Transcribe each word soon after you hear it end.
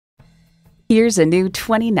Here's a new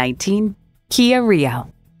 2019 Kia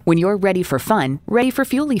Rio. When you're ready for fun, ready for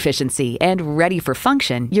fuel efficiency, and ready for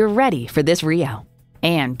function, you're ready for this Rio.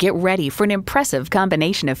 And get ready for an impressive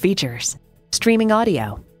combination of features: streaming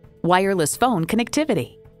audio, wireless phone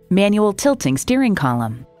connectivity, manual tilting steering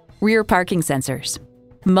column, rear parking sensors,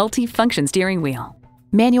 multi-function steering wheel,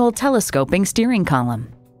 manual telescoping steering column,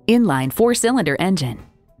 inline 4-cylinder engine,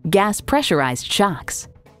 gas pressurized shocks,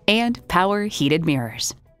 and power heated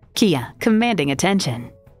mirrors. Kia, commanding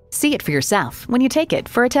attention. See it for yourself when you take it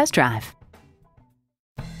for a test drive.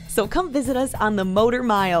 So come visit us on the Motor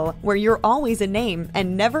Mile, where you're always a name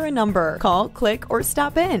and never a number. Call, click, or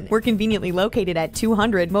stop in. We're conveniently located at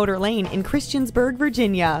 200 Motor Lane in Christiansburg,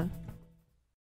 Virginia.